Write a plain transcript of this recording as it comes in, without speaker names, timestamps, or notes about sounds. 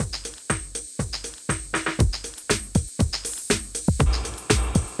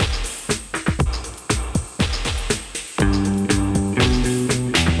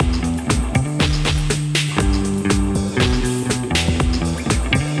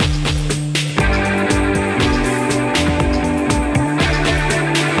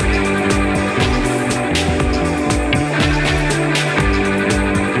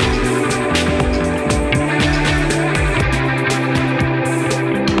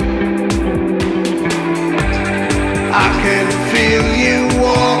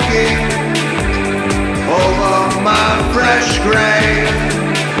fresh grave.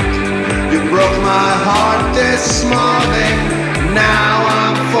 You broke my heart this morning, now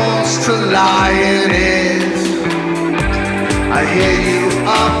I'm forced to lie in it. I hear you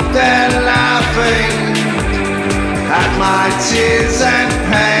up there laughing at my tears and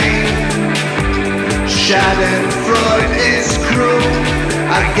pain. Schadenfreude is cruel,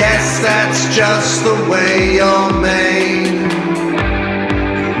 I guess that's just the way you're made.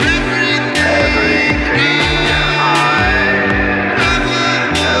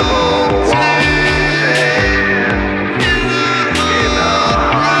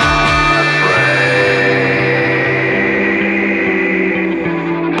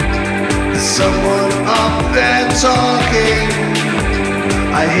 Someone up there talking,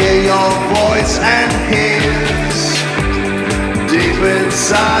 I hear your voice and his. Deep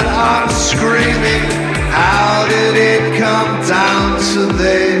inside I'm screaming, how did it come down to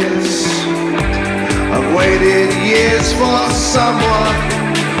this? I've waited years for someone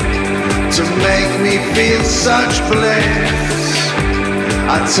to make me feel such bliss.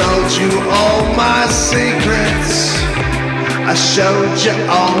 I told you all my secrets, I showed you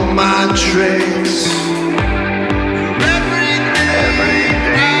all my tricks.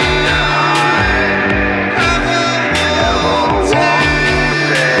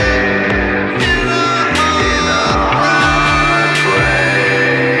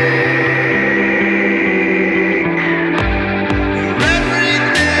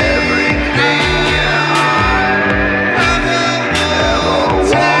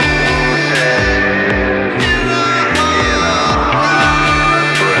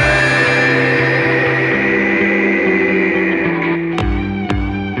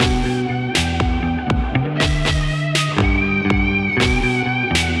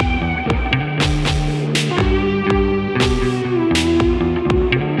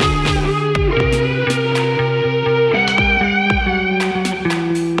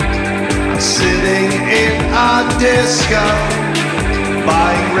 Sitting in a disco,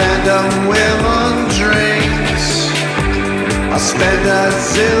 buying random women drinks. I spend $1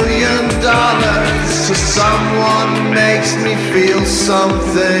 zillion to someone makes me feel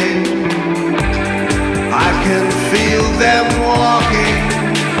something. I can feel them walking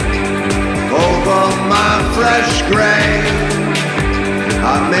over my fresh grave.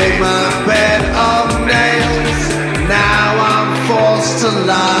 I made my bed of nails, now I'm forced to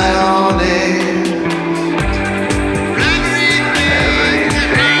lie on it.